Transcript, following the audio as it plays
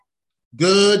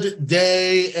Good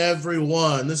day,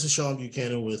 everyone. This is Sean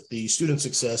Buchanan with the Student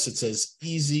Success. It's as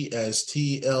easy as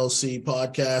TLC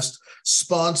podcast,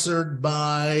 sponsored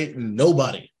by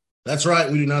nobody. That's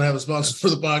right. We do not have a sponsor for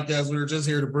the podcast. We were just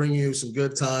here to bring you some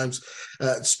good times,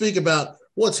 speak about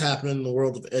what's happening in the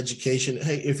world of education.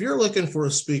 Hey, if you're looking for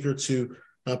a speaker to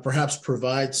perhaps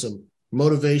provide some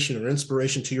motivation or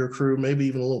inspiration to your crew, maybe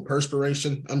even a little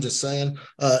perspiration, I'm just saying,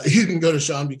 you can go to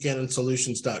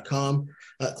SeanBuchananSolutions.com.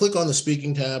 Click on the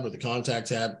speaking tab or the contact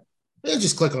tab.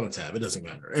 Just click on a tab. It doesn't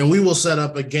matter. And we will set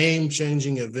up a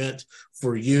game-changing event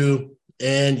for you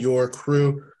and your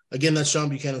crew. Again, that's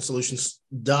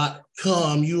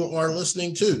SeanBuchananSolutions.com. You are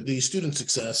listening to the Student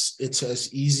Success. It's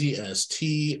as easy as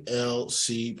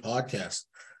TLC podcast.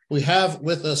 We have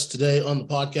with us today on the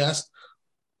podcast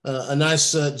a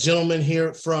nice gentleman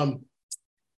here from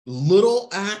Little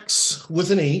Axe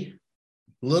with an E.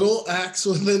 Little Axe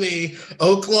with an E,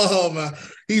 Oklahoma.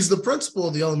 He's the principal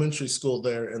of the elementary school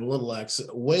there in Little Axe,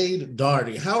 Wade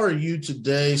Daugherty. How are you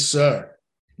today, sir?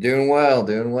 Doing well.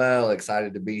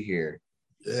 Excited to be here.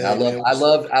 Hey, I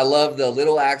love the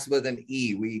Little Axe with an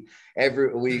E.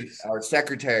 Our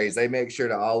secretaries, they make sure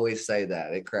to always say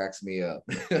that. It cracks me up.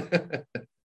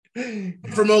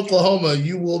 From Oklahoma,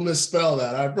 you will misspell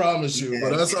that, I promise you.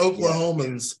 But us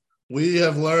Oklahomans, we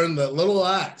have learned that Little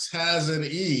Axe has an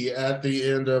E at the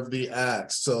end of the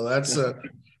axe. So that's a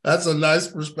nice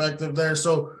perspective there.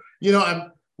 So,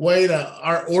 our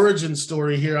origin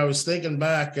story here. I was thinking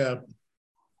back.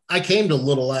 I came to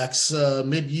Little Axe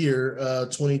mid-year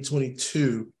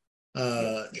 2022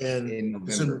 in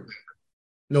December,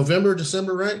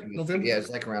 right? November? Yeah, it's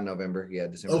like around November. Yeah,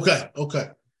 December. Okay.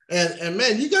 And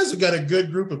man, you guys have got a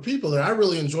good group of people there. I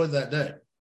really enjoyed that day.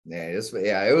 Yeah,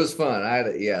 it was fun.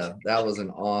 That was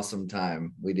an awesome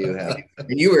time. We do have,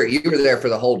 and you were there for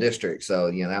the whole district,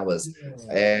 so that was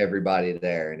everybody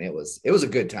there, and it was a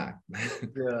good time.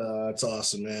 Yeah, that's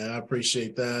awesome, man. I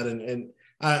appreciate that, and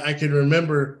I can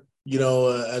remember,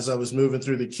 as I was moving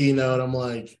through the keynote, I'm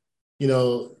like,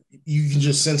 you can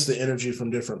just sense the energy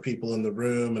from different people in the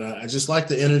room, and I just like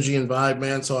the energy and vibe,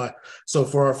 man. So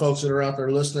for our folks that are out there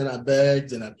listening, I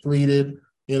begged and I pleaded.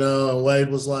 And Wade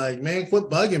was like, man, quit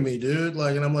bugging me, dude.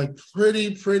 And I'm like,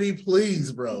 pretty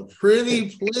please, bro.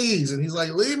 Pretty please. And he's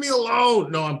like, leave me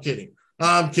alone. No, I'm kidding.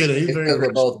 He's because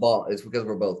we're both bald. It's because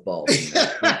we're both bald. We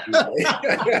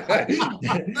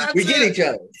get each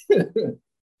other.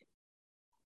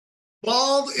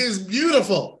 Bald is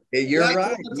beautiful. You're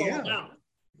right. Yeah.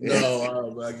 No,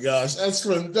 oh my gosh. That's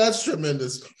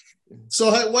tremendous.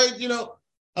 So, hey, Wade,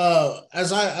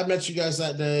 as I met you guys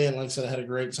that day, and like I said, I had a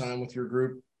great time with your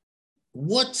group.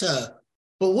 What is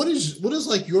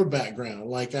like your background? I'd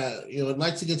like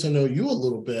to get to know you a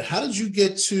little bit. How did you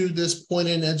get to this point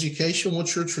in education?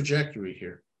 What's your trajectory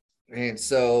here? And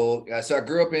so I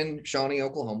grew up in Shawnee,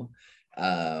 Oklahoma.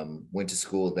 Went to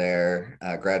school there.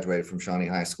 Graduated from Shawnee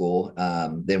High School.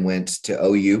 Then went to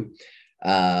OU.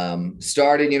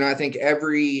 Started. I think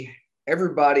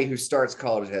everybody who starts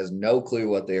college has no clue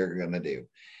what they're going to do.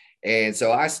 And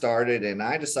so I started and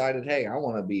I decided, hey, I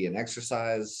want to be in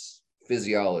exercise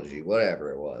physiology,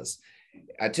 whatever it was.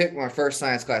 I took my first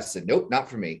science class and said, nope, not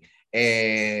for me.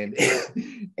 And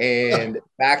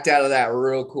backed out of that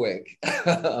real quick.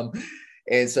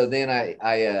 And so then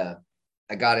I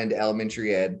got into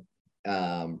elementary ed,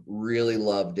 really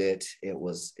loved it. It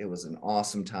was an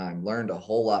awesome time. Learned a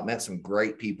whole lot, met some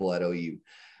great people at OU.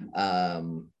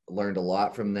 Learned a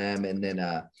lot from them. And then,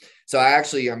 so I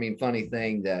actually, funny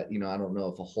thing that, I don't know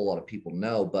if a whole lot of people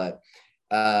know, but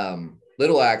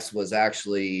Little Axe was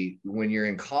actually, when you're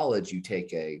in college, you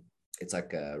take it's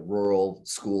like a rural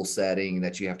school setting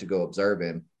that you have to go observe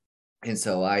in. And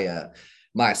so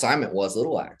my assignment was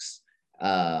Little Axe.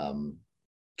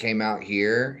 Came out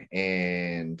here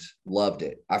and loved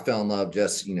it. I fell in love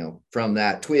just, from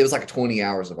that. It was like 20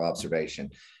 hours of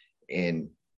observation, and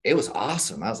it was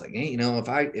awesome. I was like, hey,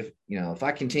 if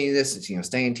I continue this, it's,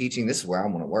 stay in teaching, this is where I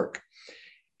want to work.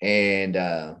 And,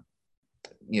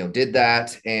 did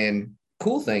that. And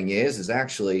cool thing is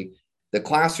actually the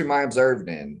classroom I observed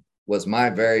in was my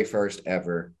very first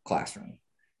ever classroom.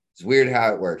 It's weird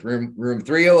how it worked. Room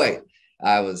 308.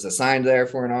 I was assigned there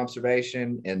for an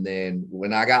observation. And then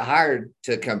when I got hired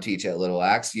to come teach at Little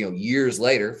Axe, 4 years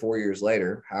later,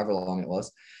 however long it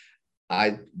was,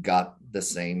 I got the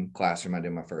same classroom I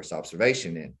did my first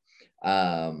observation in.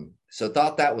 So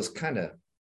thought that was kind of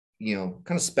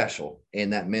special.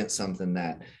 And that meant something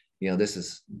that, this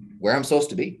is where I'm supposed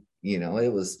to be.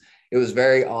 It was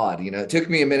very odd. It took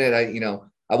me a minute. I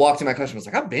walked in my classroom, I was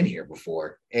like, I've been here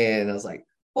before. And I was like,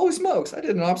 holy smokes, I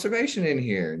did an observation in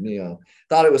here.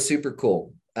 Thought it was super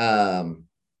cool.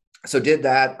 so did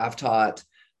that. I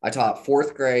taught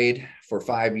fourth grade for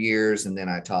 5 years, and then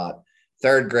I taught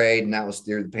third grade, and that was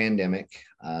through the pandemic,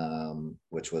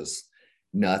 which was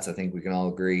nuts. I think we can all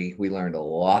agree we learned a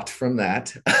lot from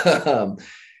that.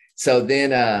 So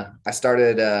then I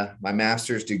started my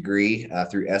master's degree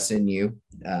through SNU,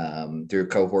 through a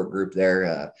cohort group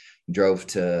there. Drove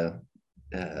to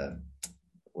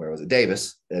where was it?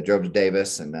 Davis. Drove to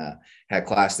Davis and had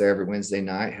class there every Wednesday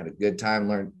night. Had a good time.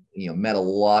 Learned, met a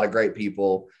lot of great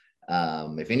people.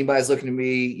 If anybody's looking to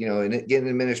me, getting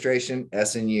administration,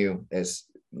 SNU is,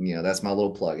 that's my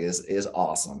little plug. Is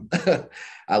awesome.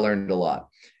 I learned a lot.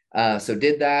 So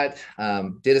did that.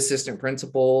 Did assistant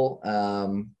principal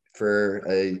for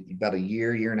about a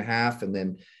year and a half, and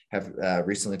then have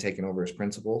recently taken over as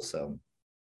principal. So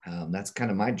that's kind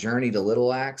of my journey to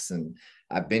Little Axe, and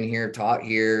I've been here, taught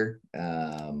here,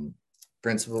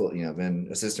 principal, been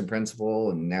assistant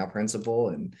principal and now principal,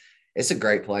 and it's a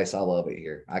great place. I love it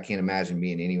here. I can't imagine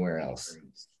being anywhere else.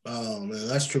 Oh man,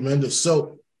 that's tremendous.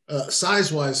 So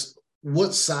size wise,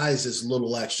 what size is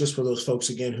Little Axe, just for those folks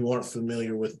again who aren't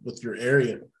familiar with your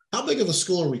area? How big of a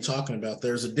school are we talking about?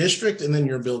 There's a district and then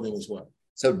your building as well.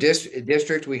 So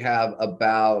district, we have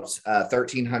about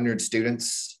 1,300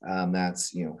 students.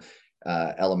 That's,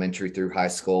 elementary through high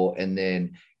school. And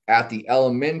then at the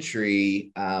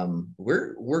elementary,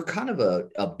 we're kind of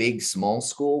a big, small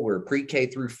school. We're pre-K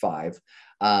through 5.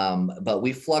 But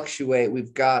we fluctuate.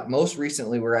 We've got, most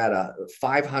recently, we're at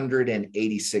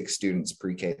 586 students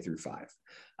pre-K through 5.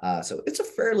 So it's a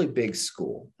fairly big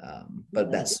school,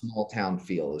 but that small town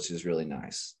feel is just really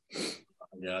nice.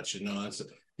 Gotcha. No, that's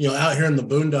out here in the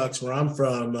boondocks where I'm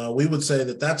from, we would say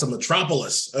that that's a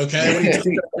metropolis. Okay,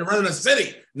 you're running a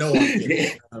city. No, I'm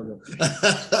kidding.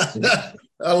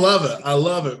 I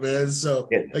love it, man. So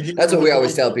again, that's what we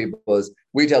always tell people is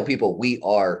we tell people we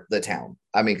are the town.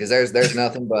 I mean, because there's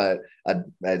nothing but I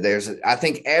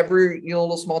think every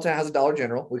little small town has a Dollar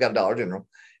General. We got a Dollar General.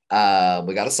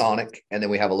 We got a Sonic, and then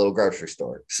we have a little grocery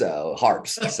store. So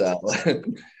Harps. So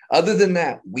other than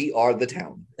that, we are the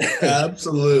town.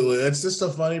 Absolutely. That's just a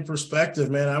funny perspective,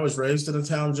 man. I was raised in a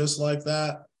town just like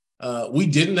that. We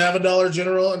didn't have a Dollar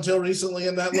General until recently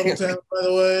in that little town, by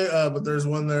the way, but there's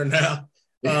one there now.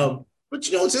 But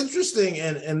it's interesting,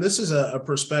 and this is a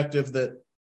perspective that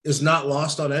is not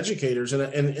lost on educators.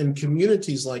 And in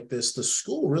communities like this, the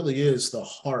school really is the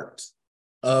heart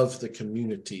of the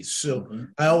community. So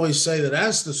I always say that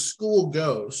as the school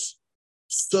goes,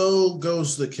 so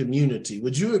goes the community.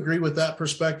 Would you agree with that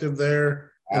perspective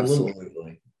there?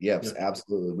 Absolutely. Yes, yeah.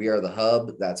 Absolutely. We are the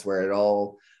hub. That's where it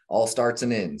all starts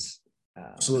and ends.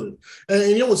 Absolutely.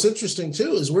 And what's interesting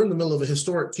too is we're in the middle of a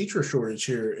historic teacher shortage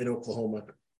here in Oklahoma.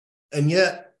 And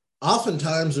yet,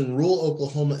 oftentimes in rural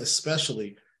Oklahoma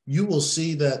especially, you will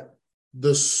see that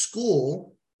the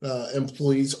school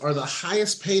employees are the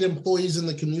highest paid employees in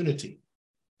the community.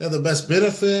 They have the best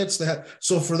benefits.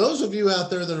 So for those of you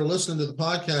out there that are listening to the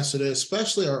podcast today,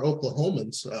 especially our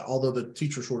Oklahomans, although the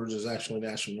teacher shortage is actually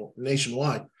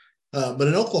nationwide, but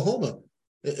in Oklahoma,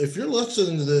 if you're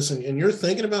listening to this and you're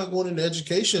thinking about going into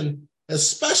education,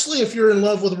 especially if you're in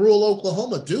love with rural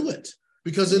Oklahoma, do it,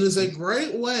 because it is a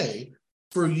great way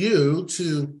for you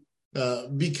to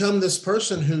become this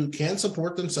person who can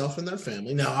support themselves and their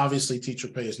family. Now, obviously, teacher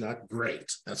pay is not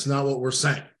great. That's not what we're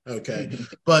saying. Okay.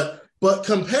 But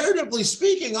comparatively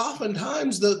speaking,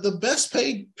 oftentimes the best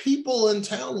paid people in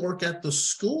town work at the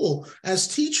school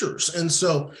as teachers. And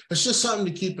so it's just something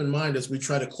to keep in mind as we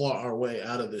try to claw our way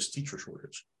out of this teacher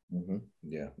shortage.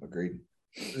 Yeah, agreed.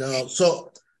 No,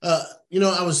 so, I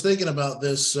was thinking about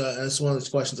this. It's one of those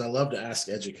questions I love to ask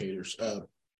educators. I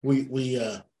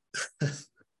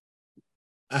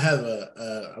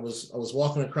was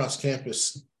walking across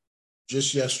campus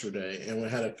just yesterday, and we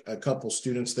had a couple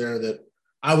students there that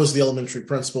I was the elementary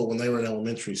principal when they were in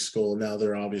elementary school. Now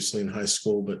they're obviously in high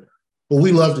school, but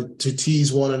we love to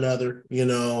tease one another,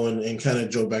 and kind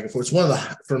of joke back and forth.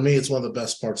 For me, it's one of the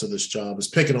best parts of this job is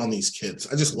picking on these kids.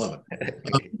 I just love it.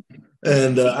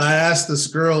 And I asked this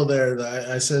girl there,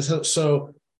 I said,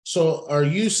 so are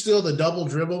you still the double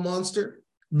dribble monster?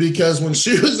 Because when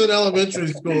she was in elementary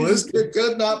school, this kid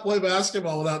could not play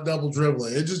basketball without double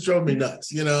dribbling. It just drove me nuts,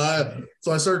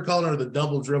 So I started calling her the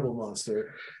double dribble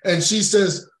monster. And she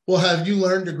says, well, have you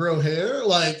learned to grow hair? It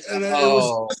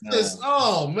was this,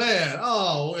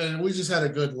 and we just had a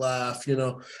good laugh, And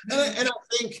I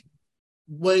think,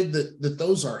 Wade, that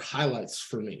those are highlights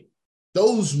for me.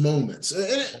 Those moments.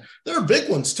 And there are big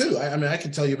ones too. I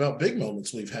can tell you about big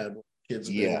moments we've had with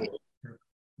kids. Yeah.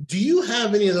 Do you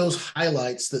have any of those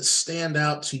highlights that stand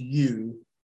out to you,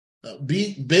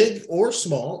 be big or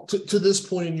small, to this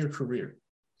point in your career?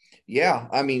 Yeah.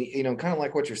 I mean, kind of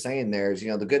like what you're saying there is,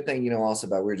 the good thing, also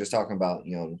about, we were just talking about,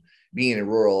 being in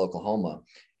rural Oklahoma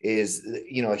is,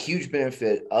 a huge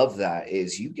benefit of that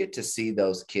is you get to see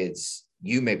those kids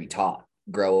you maybe taught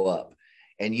grow up,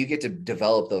 and you get to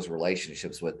develop those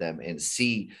relationships with them and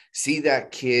see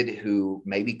that kid who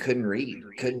maybe couldn't read,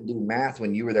 couldn't do math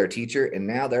when you were their teacher. And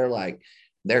now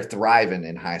they're thriving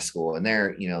in high school, and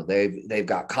they've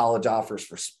got college offers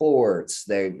for sports.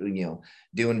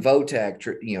 Doing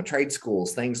VOTEC, trade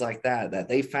schools, things like that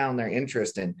they found their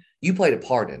interest in. You played a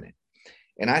part in it.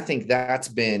 And I think that's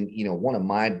been, one of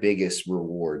my biggest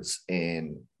rewards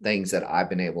and things that I've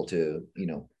been able to,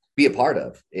 be a part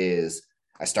of is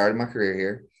I started my career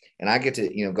here, and I get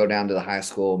to, go down to the high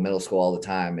school, middle school all the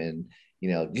time. And,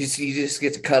 you just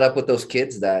get to cut up with those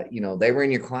kids that, they were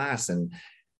in your class, and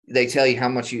they tell you how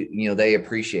much they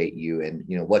appreciate you and,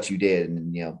 what you did.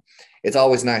 And, it's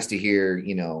always nice to hear,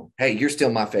 hey, you're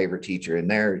still my favorite teacher. And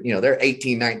they're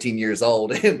 18, 19 years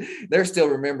old, and they're still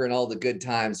remembering all the good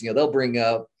times. They'll bring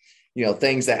up,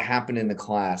 things that happen in the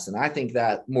class. And I think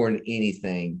that more than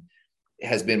anything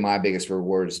has been my biggest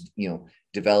reward is,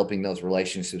 developing those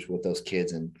relationships with those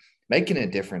kids and making a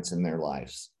difference in their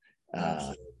lives.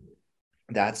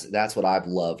 That's what I've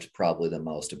loved probably the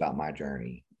most about my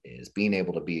journey, is being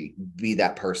able to be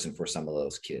that person for some of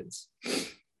those kids.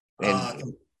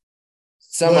 And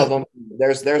some of them,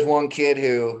 there's one kid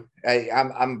who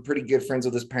I'm pretty good friends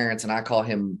with his parents, and I call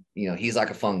him, he's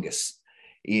like a fungus.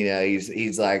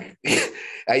 He's like,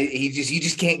 you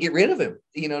just can't get rid of him,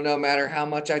 no matter how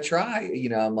much I try.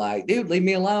 I'm like, dude, leave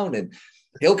me alone. And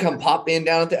he'll come pop in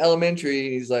down at the elementary,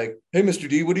 and he's like, hey, Mr.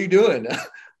 D, what are you doing?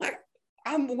 Like,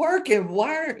 I'm working.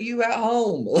 Why aren't you at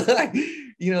home? Like,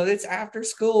 it's after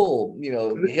school.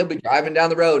 He'll be driving down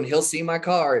the road, and he'll see my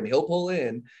car, and he'll pull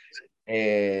in,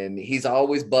 and he's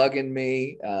always bugging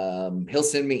me. He'll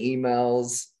send me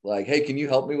emails like, hey, can you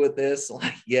help me with this? I'm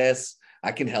like, yes,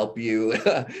 I can help you.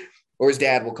 Or his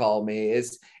dad will call me.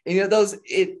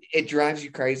 It drives you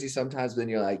crazy sometimes. Then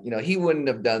you're like, he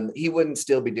wouldn't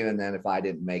still be doing that if I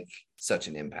didn't make such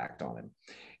an impact on him.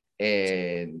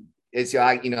 And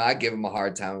I give him a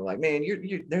hard time. I'm like, man,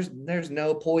 there's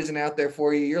no poison out there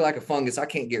for you. You're like a fungus. I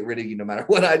can't get rid of you no matter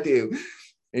what I do.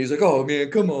 And he's like, oh man,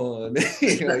 come on.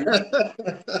 He's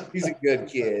a good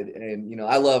kid. And,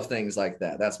 I love things like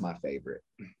that. That's my favorite.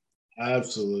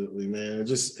 Absolutely, man.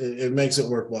 It makes it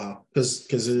worthwhile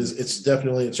because it's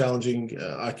definitely a challenging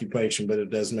occupation, but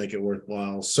it does make it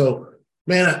worthwhile. So,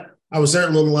 man, I was there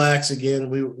at Little Axe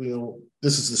again.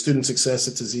 This is the Student Success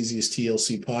It's as Easy as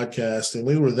TLC podcast, and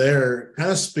we were there kind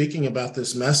of speaking about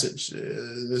this message,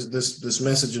 this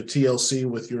message of TLC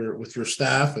with your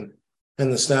staff and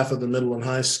the staff of the middle and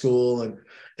high school, and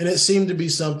it seemed to be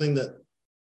something that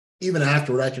even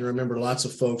afterward, I can remember lots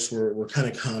of folks were kind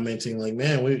of commenting like,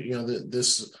 man,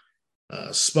 this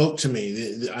spoke to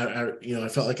me. I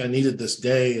felt like I needed this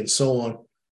day and so on.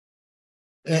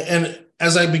 And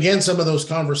as I began some of those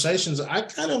conversations, I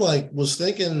kind of was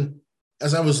thinking,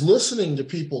 as I was listening to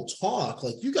people talk,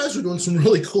 like, you guys are doing some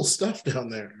really cool stuff down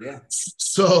there. Yeah.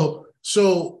 So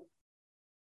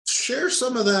share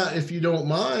some of that, if you don't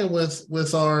mind,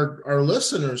 with our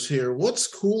listeners here. What's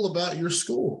cool about your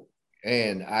school?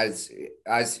 And I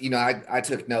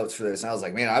took notes for this. And I was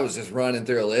like, man, I was just running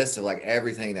through a list of like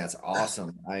everything that's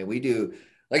awesome. I mean, we do,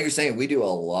 like you're saying, we do a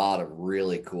lot of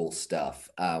really cool stuff.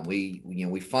 We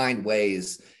find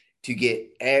ways to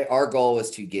our goal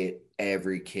is to get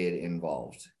every kid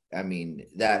involved. I mean,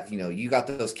 that, you got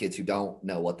those kids who don't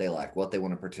know what they like, what they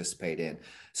want to participate in.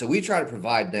 So we try to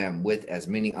provide them with as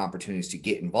many opportunities to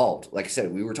get involved. Like I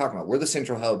said, we were talking about, we're the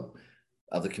central hub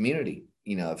of the community.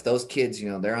 If those kids,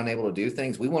 they're unable to do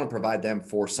things, we want to provide them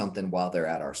for something while they're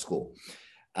at our school,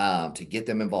 to get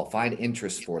them involved, find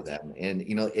interest for them. And,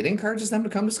 it encourages them to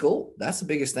come to school. That's the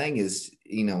biggest thing is,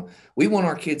 we want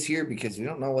our kids here because we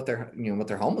don't know what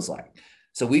their home is like.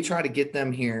 So we try to get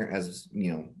them here as,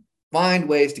 find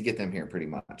ways to get them here pretty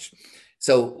much.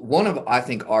 So one of, I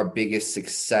think, our biggest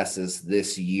successes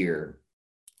this year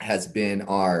has been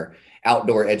our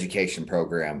outdoor education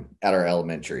program at our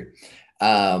elementary.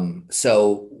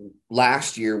 So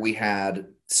last year we had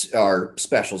our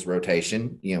specials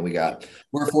rotation. We're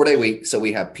a 4-day week. So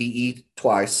we have PE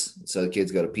twice. So the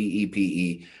kids go to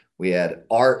PE. We had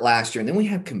art last year, and then we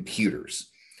had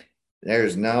computers. I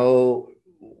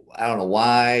don't know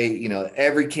why,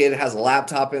 every kid has a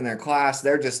laptop in their class.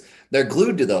 They're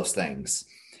glued to those things.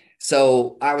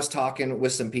 So I was talking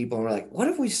with some people, and we're like, what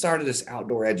if we started this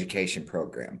outdoor education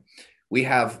program? We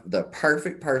have the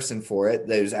perfect person for it.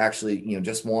 There's actually,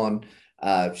 just one.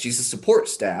 She's a support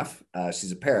staff.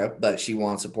 She's a para, but she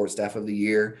won support staff of the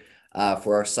year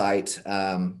for our site.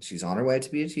 She's on her way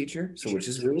to be a teacher, so which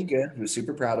is really good. We're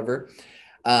super proud of her.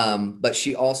 But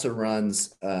she also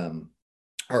runs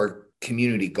our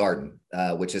community garden,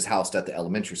 which is housed at the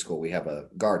elementary school. We have a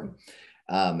garden,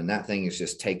 and that thing is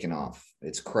just taken off.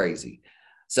 It's crazy.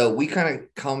 So we kind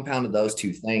of compounded those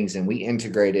two things, and we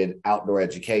integrated outdoor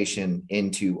education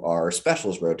into our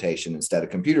specials rotation instead of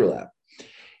computer lab.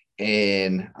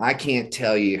 And I can't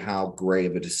tell you how great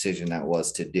of a decision that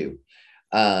was to do.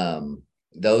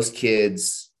 Those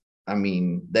kids, I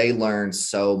mean, they learn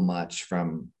so much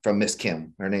from Miss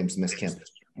Kim. Her name's Miss Kim,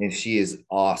 and she is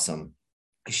awesome.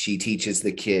 She teaches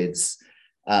the kids,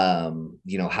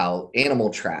 how animal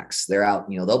tracks. They're out,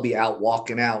 they'll be out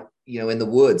walking out, in the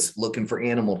woods looking for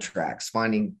animal tracks,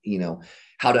 finding,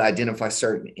 how to identify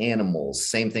certain animals.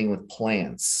 Same thing with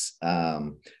plants.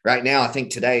 Right now, I think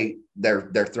today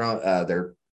they're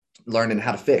learning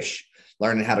how to fish,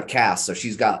 learning how to cast. So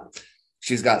she's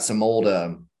got some old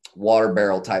water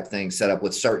barrel type things set up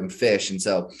with certain fish, and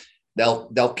so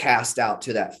they'll cast out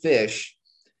to that fish.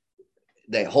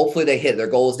 Hopefully they hit. Their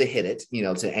goal is to hit it,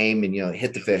 to aim and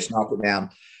hit the fish, knock it down,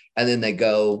 and then they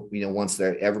go. Once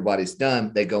everybody's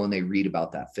done, they go and they read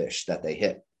about that fish that they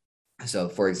hit. So,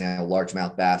 for example,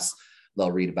 largemouth bass.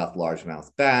 They'll read about the largemouth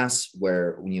bass.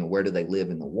 Where do they live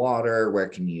in the water? Where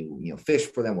can you fish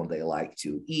for them? What do they like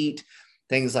to eat?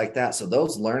 Things like that. So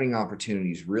those learning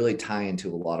opportunities really tie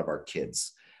into a lot of our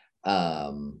kids.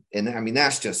 And I mean,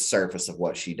 that's just surface of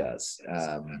what she does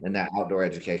in that outdoor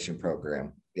education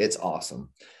program. It's awesome.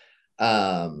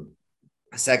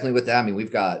 Secondly, with that, I mean,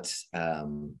 we've got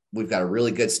a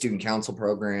really good student council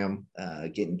program,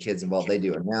 getting kids involved. They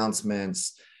do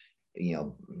announcements,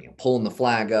 pulling the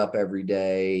flag up every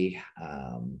day.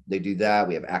 They do that.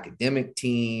 We have academic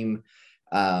team.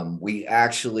 We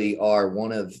actually are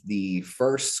one of the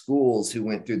first schools who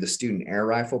went through the student air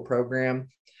rifle program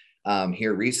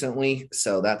here recently.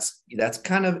 So that's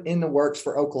kind of in the works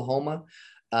for Oklahoma.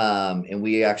 And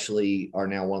we actually are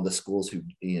now one of the schools who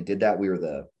did that. We were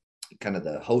the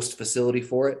host facility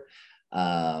for it.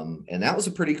 And that was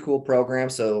a pretty cool program.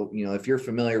 So, if you're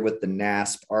familiar with the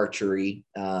NASP archery,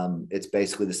 it's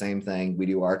basically the same thing. We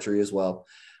do archery as well.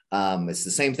 It's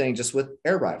the same thing just with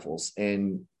air rifles.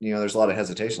 And, there's a lot of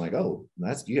hesitation like, oh,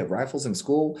 you have rifles in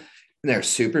school, and they're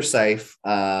super safe.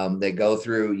 They go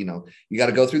through, you got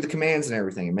to go through the commands and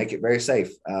everything and make it very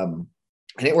safe. And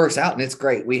it works out and it's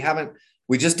great.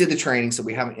 We just did the training, so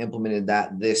we haven't implemented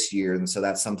that this year. And so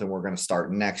that's something we're going to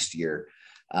start next year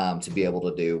to be able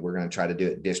to do. We're going to try to do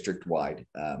it district wide,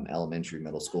 elementary,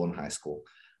 middle school, and high school.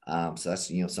 So that's,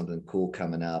 something cool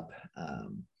coming up.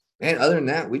 And other than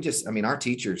that, our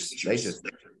teachers,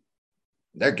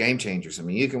 they're game changers. I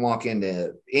mean, you can walk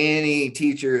into any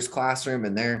teacher's classroom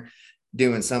and they're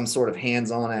doing some sort of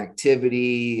hands-on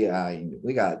activity.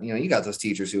 We got, you got those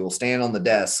teachers who will stand on the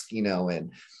desk,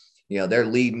 and they're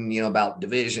leading, about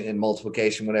division and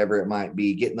multiplication, whatever it might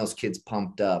be, getting those kids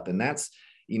pumped up. And that's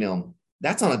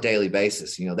on a daily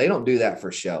basis. They don't do that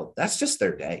for show. That's just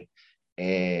their day.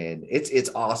 And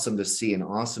it's awesome to see and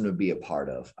awesome to be a part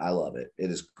of. I love it.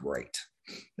 It is great.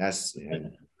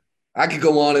 I could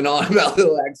go on and on about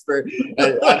Little Expert.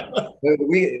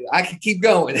 I could keep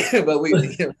going, but we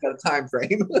got a time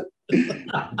frame.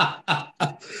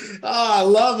 I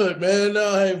love it, man.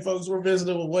 No, hey, folks, we're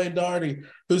visiting with Wade Daugherty,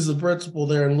 who's the principal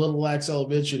there in Little Lax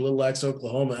Elementary, Little Lax,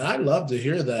 Oklahoma. And I'd love to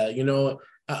hear that.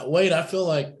 Wade, I feel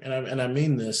like, and I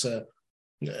mean this,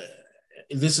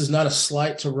 this is not a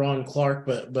slight to Ron Clark,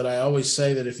 but I always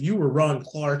say that if you were Ron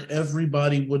Clark,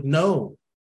 everybody would know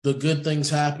the good things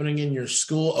happening in your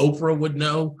school. Oprah would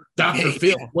know, Dr.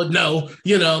 Phil would know,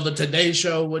 the Today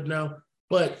Show would know.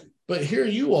 But here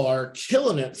you are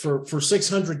killing it for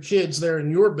 600 kids there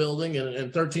in your building and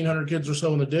 1,300 kids or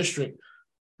so in the district.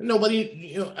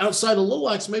 Nobody, outside of Little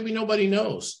X, maybe nobody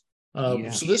knows.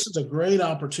 So this is a great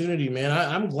opportunity, man.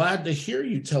 I'm glad to hear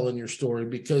you telling your story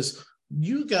because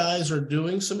you guys are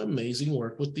doing some amazing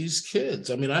work with these kids.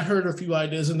 I mean, I heard a few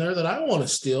ideas in there that I want to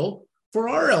steal for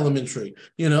our elementary,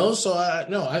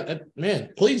 so man,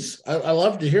 please, I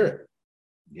love to hear it.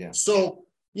 Yeah. So,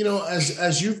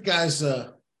 as you guys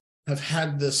have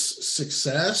had this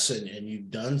success and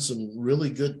you've done some really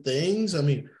good things, I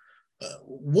mean,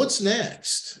 what's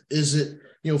next? Is it,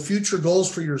 future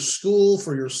goals for your school,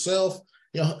 for yourself?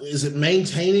 Is it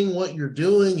maintaining what you're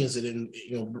doing? Is it in,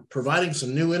 providing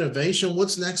some new innovation?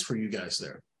 What's next for you guys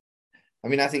there? I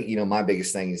mean, I think, my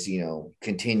biggest thing is,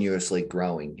 continuously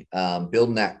growing,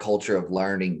 building that culture of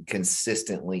learning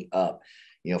consistently up,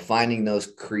 finding those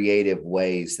creative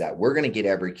ways that we're going to get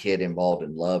every kid involved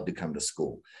and love to come to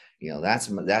school.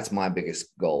 That's my biggest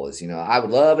goal is, I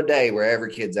would love a day where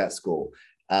every kid's at school.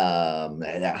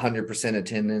 that 100%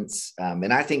 attendance.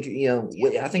 And I think,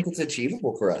 I think it's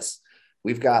achievable for us.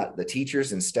 We've got the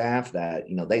teachers and staff that,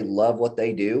 they love what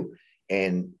they do,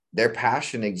 and their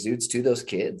passion exudes to those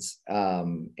kids. I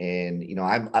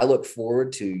look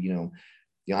forward to,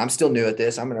 I'm still new at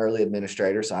this. I'm an early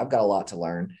administrator, so I've got a lot to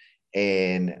learn.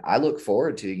 And I look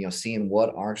forward to, seeing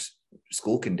what our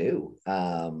school can do,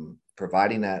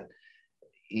 providing that,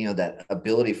 that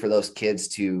ability for those kids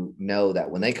to know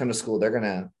that when they come to school, they're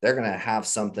going to have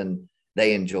something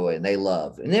they enjoy and they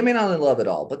love, and they may not love it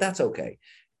all, but that's okay.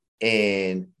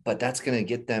 But that's going to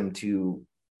get them to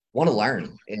want to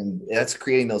learn. And that's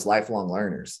creating those lifelong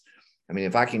learners. I mean,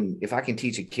 if I can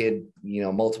teach a kid,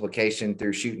 multiplication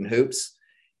through shooting hoops,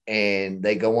 and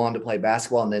they go on to play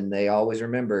basketball, and then they always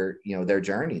remember, their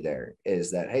journey there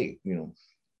is that, hey,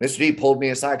 Mr. D pulled me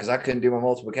aside because I couldn't do my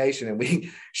multiplication, and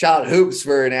we shot hoops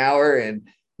for an hour, and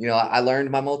I learned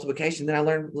my multiplication. Then I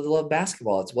learned to love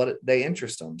basketball. It's what they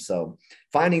interest them. So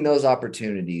finding those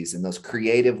opportunities and those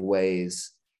creative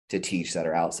ways to teach that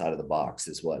are outside of the box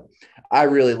is what I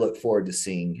really look forward to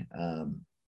seeing.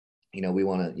 We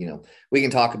want to, we can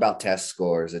talk about test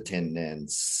scores,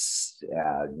 attendance,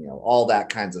 all that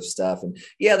kinds of stuff. And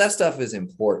yeah, that stuff is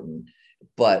important.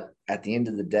 But at the end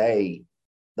of the day,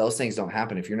 those things don't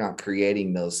happen if you're not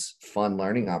creating those fun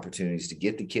learning opportunities to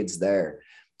get the kids there,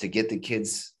 to get the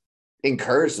kids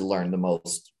encouraged to learn the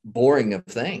most boring of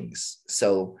things.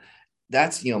 So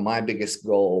that's, my biggest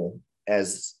goal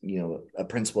as, a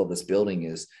principal of this building,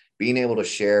 is being able to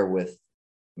share with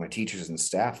my teachers and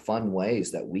staff fun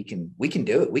ways that we can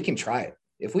do it. We can try it.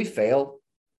 If we fail,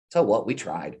 so what? We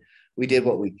tried. We did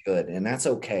what we could, and that's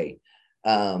okay.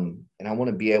 And I want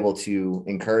to be able to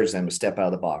encourage them to step out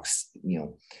of the box,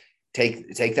 take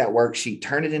that worksheet,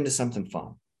 turn it into something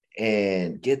fun,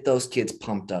 and get those kids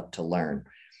pumped up to learn.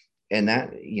 And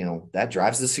that, that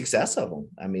drives the success of them.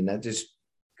 I mean, that just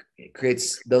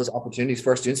creates those opportunities for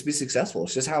our students to be successful.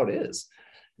 It's just how it is.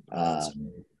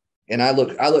 And I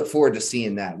look forward to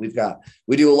seeing that. We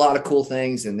do a lot of cool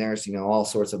things, and there's, all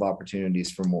sorts of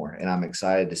opportunities for more. And I'm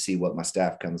excited to see what my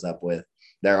staff comes up with.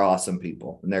 They're awesome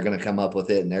people, and they're going to come up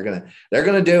with it, and they're going to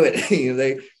do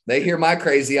it. They hear my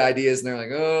crazy ideas, and they're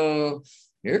like, "Oh,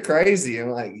 you're crazy."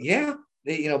 I'm like, "Yeah,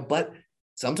 but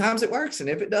sometimes it works. And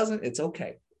if it doesn't, it's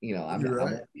okay."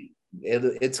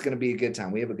 It's going to be a good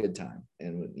time. We have a good time,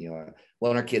 and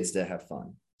want our kids to have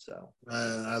fun. So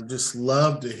I just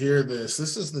love to hear this.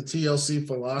 This is the TLC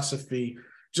philosophy,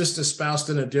 just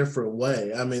espoused in a different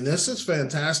way. I mean, this is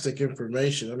fantastic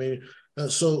information. I mean,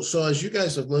 so as you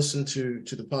guys have listened to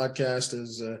the podcast,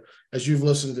 as you've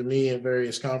listened to me at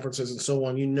various conferences and so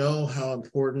on, how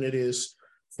important it is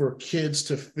for kids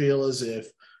to feel as if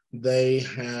they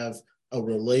have a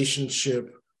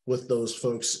relationship with those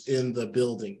folks in the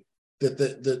building.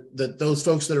 That those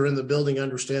folks that are in the building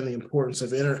understand the importance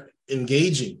of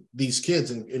engaging these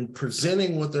kids and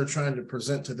presenting what they're trying to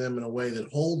present to them in a way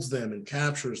that holds them and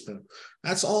captures them.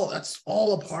 That's all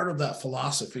a part of that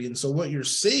philosophy. And so what you're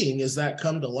seeing is that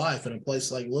come to life in a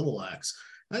place like Little Axe.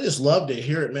 I just love to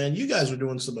hear it, man. You guys are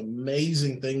doing some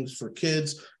amazing things for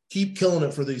kids. Keep killing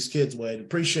it for these kids, Wade.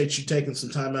 Appreciate you taking some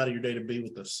time out of your day to be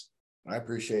with us. I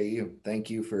appreciate you.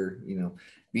 Thank you for,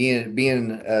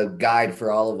 being a guide for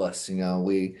all of us.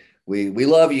 We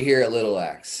love you here at Little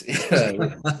Axe.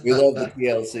 We love the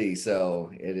TLC. So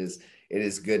it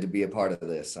is good to be a part of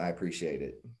this. I appreciate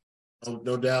it.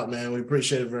 No doubt, man. We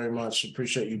appreciate it very much.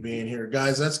 Appreciate you being here.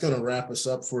 Guys, that's going to wrap us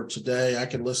up for today. I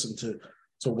can listen to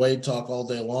Wade talk all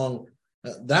day long.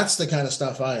 That's the kind of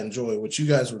stuff I enjoy, what you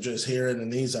guys were just hearing,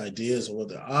 and these ideas.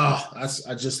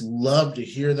 I just love to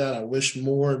hear that. I wish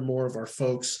more and more of our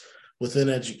folks within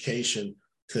education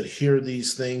could hear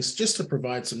these things, just to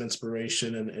provide some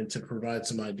inspiration and to provide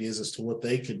some ideas as to what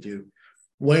they could do.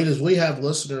 Wade, as we have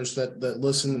listeners that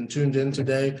listen and tuned in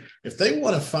today, if they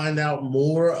want to find out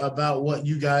more about what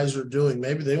you guys are doing,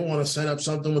 maybe they want to set up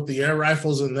something with the air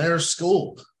rifles in their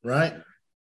school, right?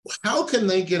 How can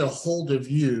they get a hold of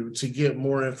you to get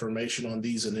more information on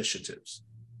these initiatives?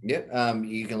 Yeah,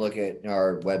 you can look at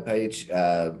our webpage,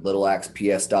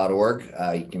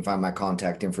 littleaxeps.org. You can find my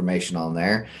contact information on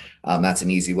there. That's an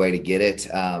easy way to get it.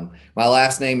 My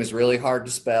last name is really hard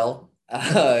to spell.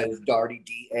 It's Daugherty,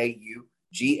 Daugherty.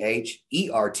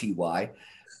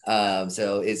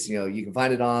 So it's, you can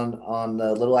find it on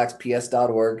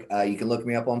littleaxeps.org. You can look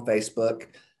me up on Facebook.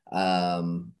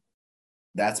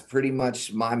 That's pretty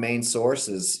much my main source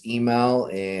is email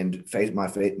and my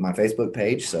Facebook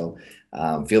page. So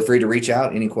feel free to reach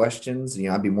out. Any questions,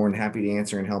 I'd be more than happy to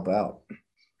answer and help out.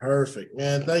 Perfect,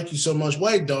 man. Thank you so much.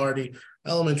 Wade Daugherty,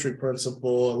 elementary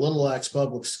principal at Little Axe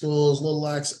Public Schools, Little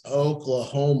Axe,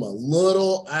 Oklahoma,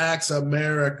 Little Axe,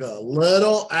 America,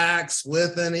 Little Axe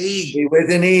with an E. With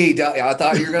an E. I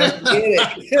thought you were going to forget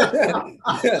it.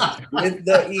 With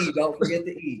the E. Don't forget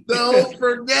the E. Don't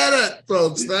forget it,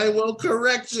 folks. They will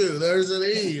correct you. There's an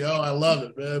E. Oh, I love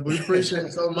it, man. We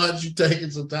appreciate so much you taking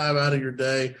some time out of your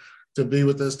day to be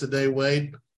with us today,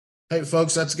 Wade. Hey,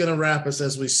 folks, that's going to wrap us,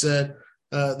 as we said.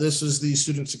 This is the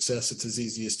Student Success It's as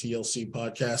Easy as TLC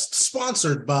podcast,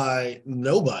 sponsored by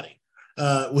nobody.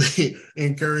 We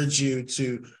encourage you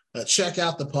to check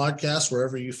out the podcast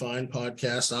wherever you find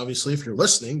podcasts. Obviously, if you're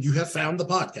listening, you have found the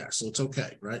podcast, so it's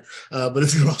okay, right? But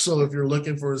if you're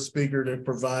looking for a speaker to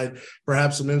provide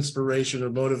perhaps some inspiration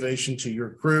or motivation to your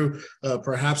crew,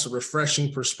 perhaps a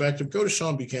refreshing perspective, go to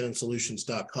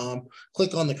SeanBuchananSolutions.com,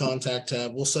 click on the contact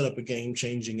tab. We'll set up a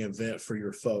game-changing event for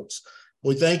your folks.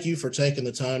 We thank you for taking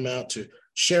the time out to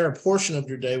share a portion of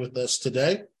your day with us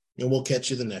today, and we'll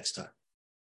catch you the next time.